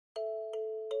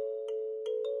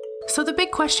So the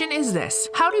big question is this: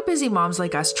 how do busy moms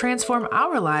like us transform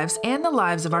our lives and the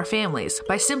lives of our families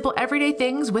by simple everyday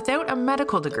things without a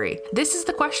medical degree? This is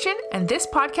the question, and this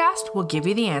podcast will give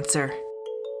you the answer.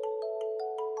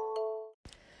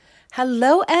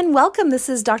 Hello and welcome. This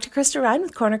is Dr. Krista Ryan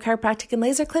with Corner Chiropractic and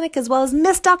Laser Clinic, as well as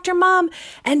Miss Dr. Mom.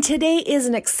 And today is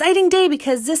an exciting day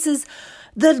because this is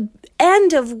the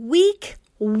end of week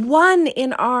 1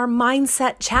 in our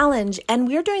mindset challenge. And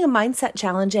we're doing a mindset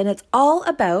challenge, and it's all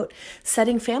about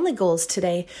setting family goals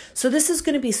today. So this is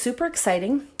going to be super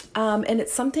exciting. And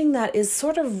it's something that is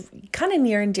sort of kind of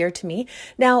near and dear to me.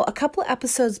 Now, a couple of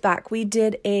episodes back, we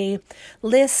did a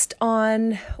list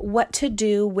on what to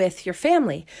do with your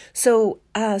family. So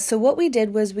what we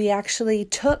did was we actually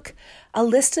took a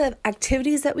list of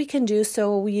activities that we can do.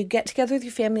 So you get together with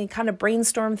your family and kind of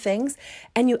brainstorm things,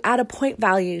 and you add a point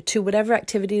value to whatever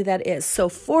activity that is. So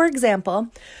for example,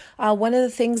 one of the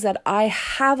things that I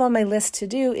have on my list to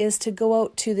do is to go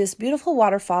out to this beautiful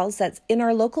waterfalls that's in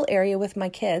our local area with my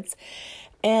kids.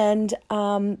 And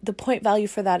the point value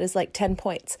for that is like 10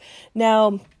 points.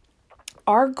 Now,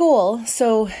 our goal,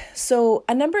 so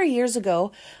a number of years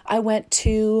ago, I went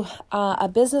to a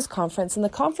business conference, and the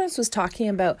conference was talking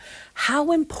about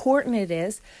how important it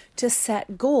is to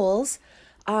set goals,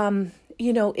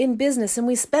 in business. And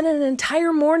we spent an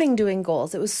entire morning doing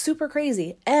goals. It was super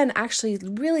crazy and actually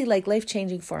really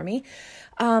life-changing for me.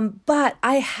 But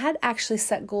I had actually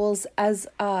set goals as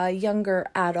a younger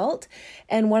adult.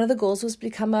 And one of the goals was to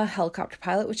become a helicopter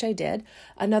pilot, which I did.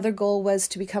 Another goal was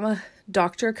to become a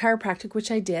doctor of chiropractic, which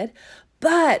I did.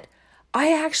 But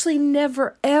I actually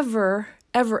never, ever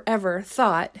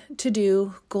thought to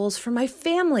do goals for my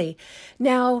family.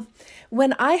 Now,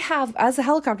 when I have, as a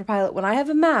helicopter pilot, when I have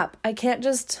a map, I can't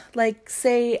just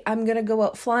say I'm going to go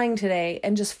out flying today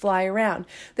and just fly around.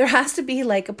 There has to be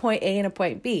a point A and a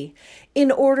point B in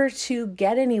order to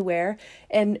get anywhere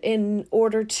and in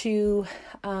order to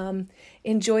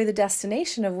enjoy the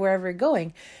destination of wherever you're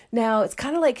going. Now, it's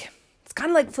kind of like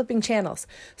flipping channels.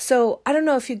 So I don't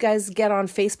know if you guys get on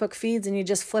Facebook feeds and you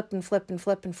just flip and flip and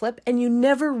flip and flip, and you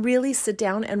never really sit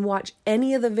down and watch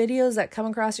any of the videos that come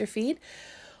across your feed.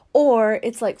 Or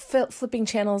it's like flipping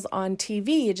channels on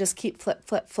TV. You just keep flip,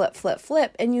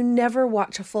 and you never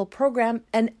watch a full program,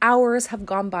 and hours have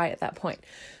gone by at that point.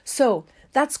 So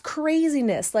that's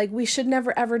craziness. We should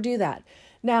never, ever do that.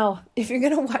 Now, if you're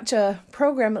going to watch a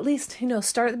program, at least,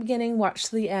 start at the beginning, watch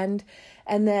to the end,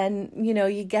 and then,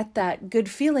 you get that good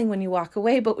feeling when you walk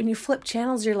away. But when you flip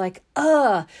channels, you're like,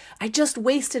 I just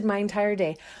wasted my entire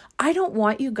day. I don't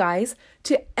want you guys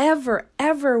to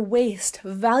ever waste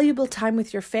valuable time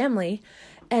with your family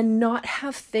and not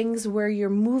have things where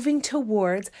you're moving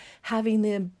towards having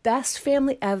the best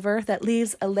family ever that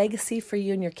leaves a legacy for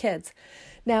you and your kids.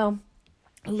 Now,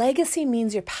 legacy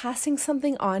means you're passing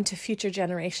something on to future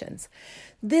generations.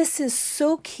 This is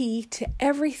so key to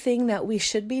everything that we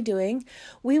should be doing.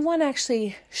 We want to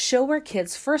actually show our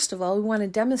kids, first of all, we want to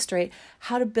demonstrate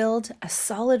how to build a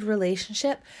solid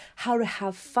relationship, how to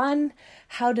have fun,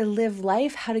 how to live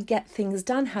life, how to get things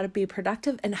done, how to be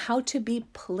productive, and how to be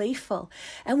playful.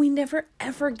 And we never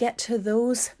ever get to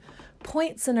those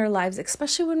points in our lives,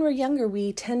 especially when we're younger.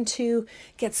 We tend to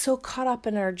get so caught up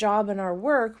in our job and our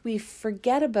work, we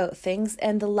forget about things.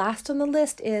 And the last on the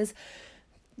list is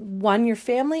your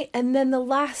family, and then the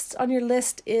last on your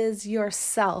list is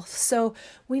yourself. So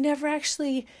we never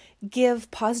actually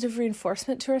give positive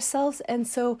reinforcement to ourselves, and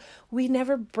so we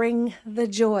never bring the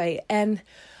joy. And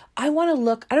I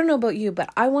don't know about you, but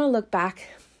I want to look back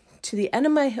to the end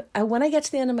of when I get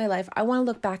to the end of my life, I want to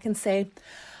look back and say,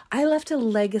 I left a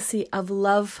legacy of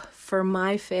love for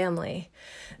my family.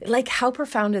 How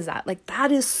profound is that?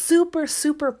 That is super,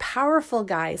 super powerful,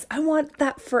 guys. I want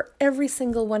that for every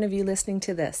single one of you listening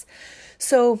to this.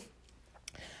 So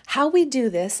how we do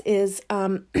this is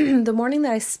the morning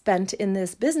that I spent in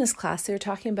this business class, they were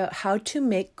talking about how to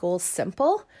make goals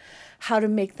simple, how to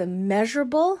make them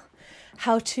measurable,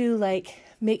 how to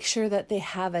make sure that they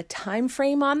have a time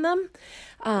frame on them.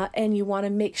 And you want to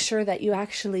make sure that you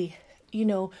actually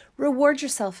reward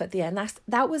yourself at the end.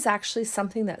 That was actually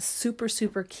something that's super,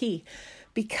 super key,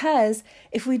 because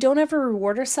if we don't ever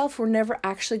reward ourselves, we're never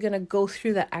actually going to go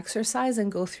through the exercise and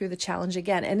go through the challenge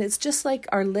again. And it's just like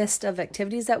our list of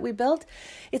activities that we built.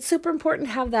 It's super important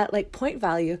to have that point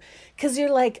value, because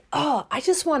you're I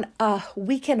just want a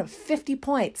weekend of 50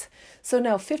 points. So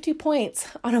now 50 points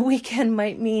on a weekend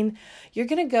might mean you're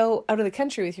going to go out of the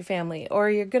country with your family, or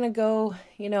you're going to go,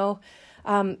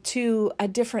 to a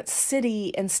different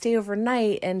city and stay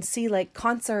overnight and see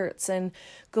concerts and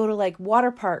go to water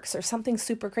parks or something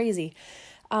super crazy.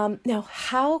 Now,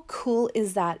 how cool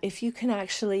is that if you can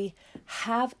actually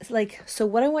have, so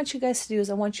what I want you guys to do is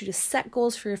I want you to set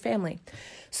goals for your family.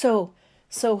 So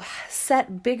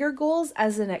set bigger goals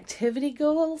as in activity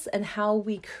goals and how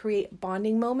we create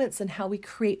bonding moments and how we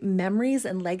create memories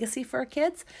and legacy for our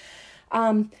kids.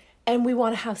 And we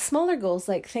want to have smaller goals,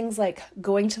 like things like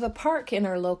going to the park in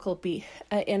our local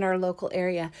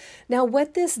area. Now,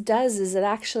 what this does is it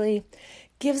actually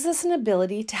gives us an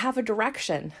ability to have a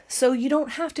direction. So you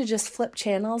don't have to just flip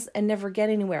channels and never get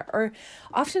anywhere. Or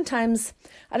oftentimes,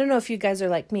 I don't know if you guys are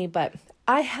like me, but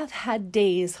I have had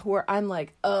days where I'm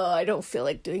like, oh, I don't feel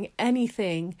like doing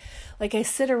anything. Like I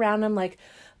sit around, I'm like,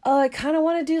 oh, I kind of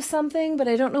want to do something, but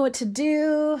I don't know what to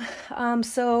do. And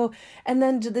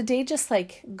then the day just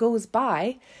like goes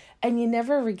by and you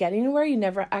never ever get anywhere. You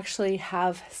never actually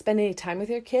spend any time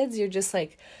with your kids. You're just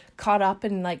like caught up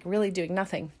in like really doing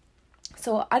nothing.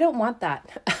 So I don't want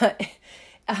that.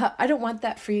 I don't want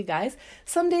that for you guys.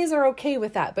 Some days are okay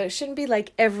with that, but it shouldn't be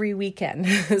like every weekend.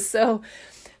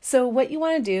 So what you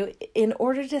want to do in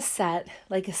order to set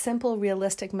like a simple,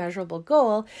 realistic, measurable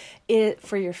goal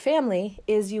for your family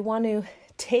is you want to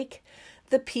take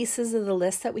the pieces of the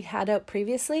list that we had out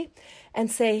previously and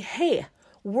say, hey,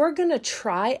 we're going to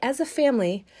try as a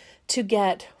family to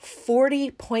get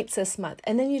 40 points this month.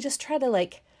 And then you just try to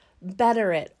like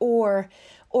better it or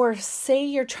say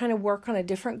you're trying to work on a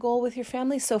different goal with your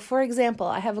family. So for example,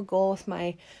 I have a goal with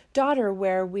my daughter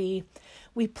where we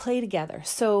play together.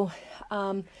 So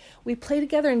we play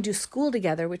together and do school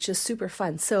together, which is super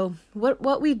fun. So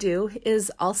what we do is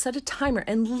I'll set a timer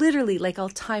and literally like I'll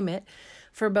time it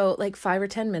for about like 5 or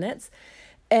 10 minutes.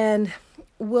 And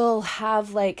we'll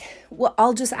have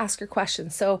I'll just ask her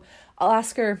questions. So I'll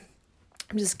ask her,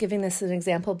 I'm just giving this as an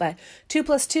example, but 2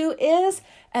 + 2 is,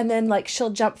 and then like she'll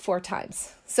jump 4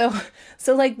 times. So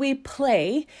like we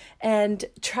play and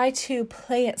try to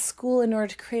play at school in order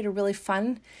to create a really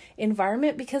fun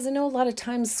environment, because I know a lot of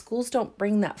times schools don't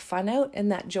bring that fun out and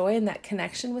that joy and that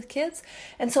connection with kids.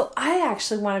 And so I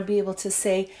actually want to be able to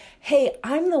say, hey,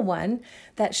 I'm the one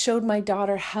that showed my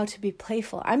daughter how to be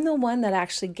playful. I'm the one that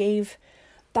actually gave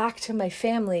back to my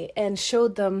family and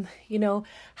showed them,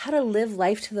 how to live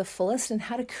life to the fullest and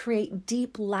how to create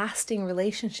deep, lasting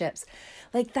relationships.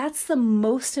 Like that's the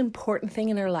most important thing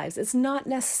in our lives. It's not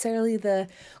necessarily the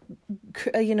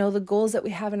goals that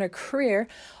we have in our career,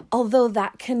 although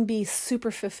that can be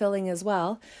super fulfilling as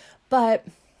well. But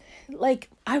like,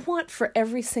 I want for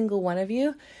every single one of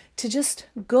you to just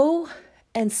go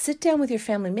and sit down with your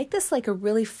family, make this like a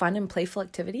really fun and playful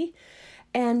activity.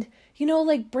 And,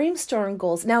 like brainstorm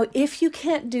goals. Now, if you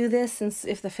can't do this, and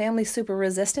if the family's super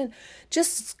resistant,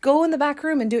 just go in the back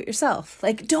room and do it yourself.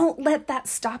 Like, don't let that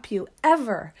stop you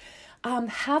ever.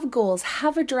 Have goals,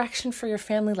 have a direction for your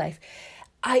family life.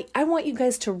 I want you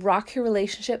guys to rock your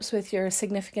relationships with your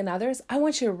significant others. I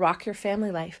want you to rock your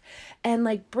family life and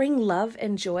like bring love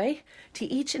and joy to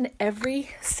each and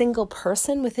every single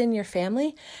person within your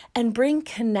family and bring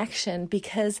connection,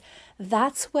 because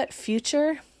that's what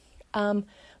future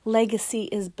legacy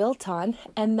is built on.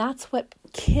 And that's what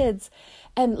kids,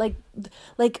 and like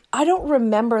I don't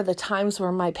remember the times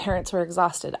where my parents were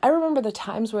exhausted. I remember the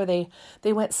times where they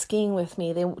went skiing with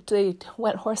me. They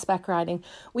went horseback riding.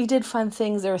 We did fun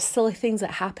things. There were silly things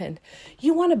that happened.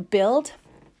 You want to build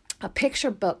a picture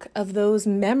book of those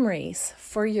memories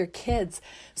for your kids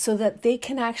so that they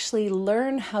can actually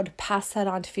learn how to pass that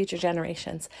on to future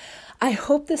generations. I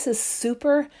hope this is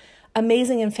super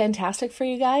amazing and fantastic for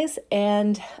you guys.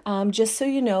 And just so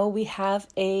you know,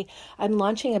 I'm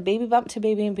launching a Baby Bump to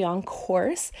Baby and Beyond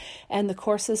course, and the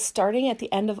course is starting at the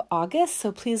end of August.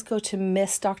 So please go to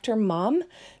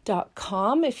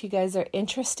missdrmom.com if you guys are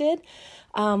interested.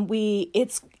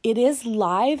 It is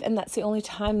live, and that's the only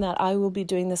time that I will be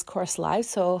doing this course live.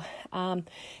 So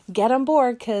get on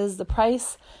board, because the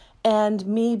price and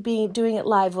me doing it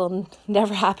live will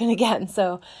never happen again.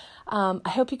 So I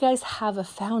hope you guys have a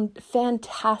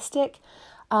fantastic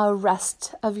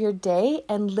rest of your day,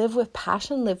 and live with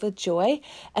passion, live with joy,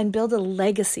 and build a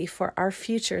legacy for our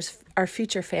future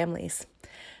families.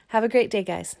 Have a great day,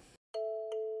 guys.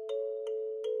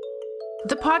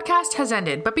 The podcast has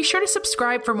ended, but be sure to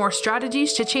subscribe for more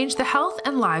strategies to change the health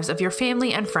and lives of your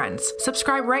family and friends.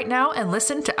 Subscribe right now and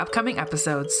listen to upcoming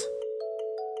episodes.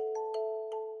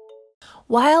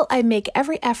 While I make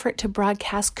every effort to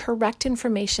broadcast correct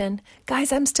information,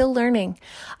 guys, I'm still learning.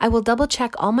 I will double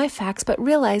check all my facts, but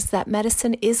realize that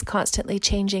medicine is constantly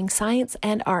changing science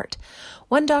and art.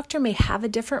 One doctor may have a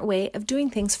different way of doing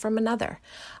things from another.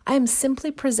 I am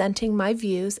simply presenting my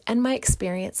views and my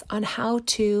experience on how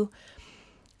to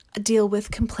deal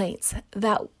with complaints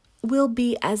that will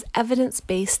be as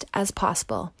evidence-based as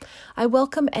possible. I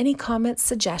welcome any comments,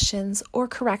 suggestions, or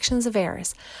corrections of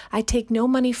errors. I take no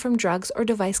money from drugs or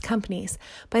device companies.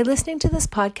 By listening to this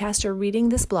podcast or reading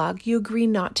this blog, you agree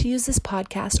not to use this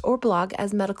podcast or blog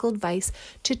as medical advice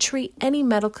to treat any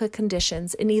medical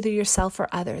conditions in either yourself or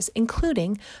others,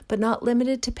 including, but not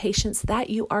limited to, patients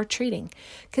that you are treating.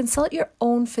 Consult your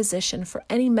own physician for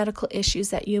any medical issues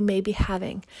that you may be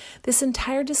having. This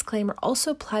entire disclaimer also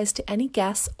applies to any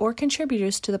guests or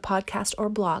contributors to the podcast or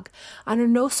blog. Under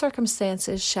no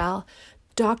circumstances shall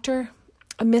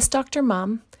Miss Dr.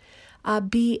 Mom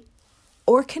be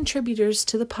or contributors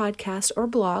to the podcast or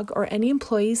blog or any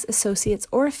employees, associates,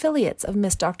 or affiliates of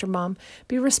Miss Dr. Mom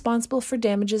be responsible for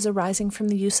damages arising from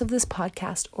the use of this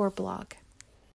podcast or blog.